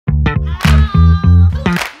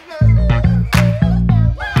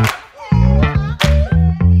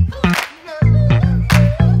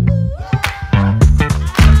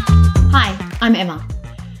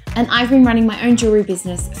and I've been running my own jewellery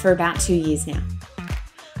business for about 2 years now.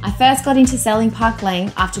 I first got into selling Park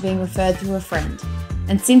Lane after being referred through a friend,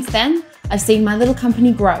 and since then, I've seen my little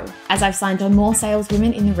company grow as I've signed on more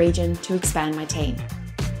saleswomen in the region to expand my team.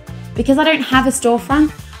 Because I don't have a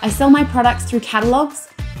storefront, I sell my products through catalogues,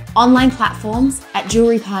 online platforms, at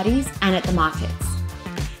jewellery parties and at the markets.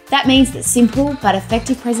 That means that simple but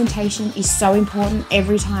effective presentation is so important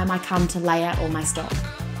every time I come to lay out all my stock.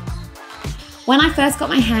 When I first got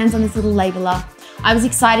my hands on this little labeler, I was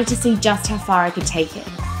excited to see just how far I could take it,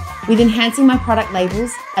 with enhancing my product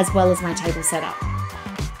labels as well as my table setup.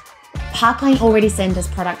 Park Lane already send us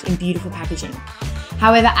product in beautiful packaging.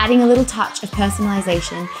 However, adding a little touch of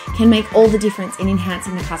personalisation can make all the difference in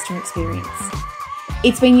enhancing the customer experience.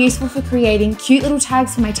 It's been useful for creating cute little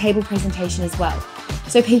tags for my table presentation as well,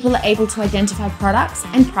 so people are able to identify products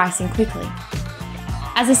and pricing quickly.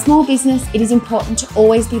 As a small business, it is important to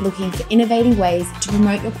always be looking for innovative ways to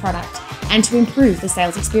promote your product and to improve the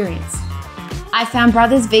sales experience. I found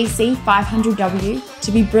Brothers VC 500W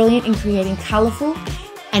to be brilliant in creating colourful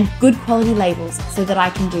and good quality labels so that I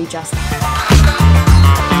can do just that.